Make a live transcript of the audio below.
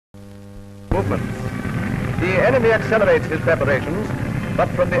movements. The enemy accelerates his preparations, but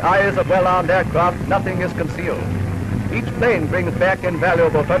from the eyes of well-armed aircraft, nothing is concealed. Each plane brings back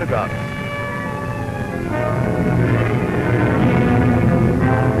invaluable photographs.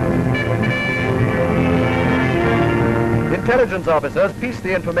 Intelligence officers piece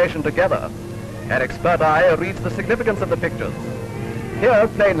the information together. An expert eye reads the significance of the pictures. Here,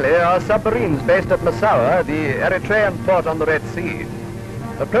 plainly, are submarines based at Massawa, the Eritrean port on the Red Sea.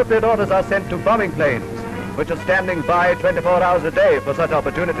 Appropriate orders are sent to bombing planes, which are standing by 24 hours a day for such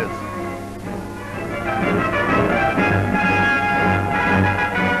opportunities.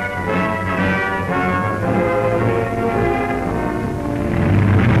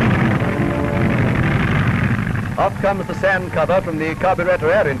 Off comes the sand cover from the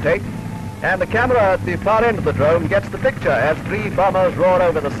carburetor air intake, and the camera at the far end of the drone gets the picture as 3 bombers roar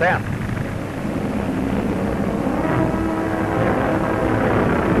over the sand.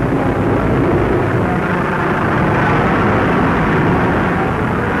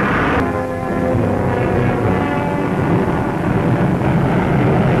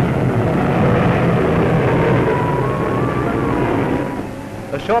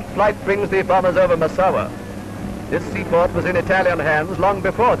 A short flight brings the bombers over Massawa. This seaport was in Italian hands long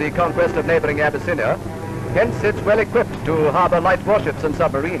before the conquest of neighboring Abyssinia, hence it's well equipped to harbor light warships and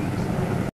submarines.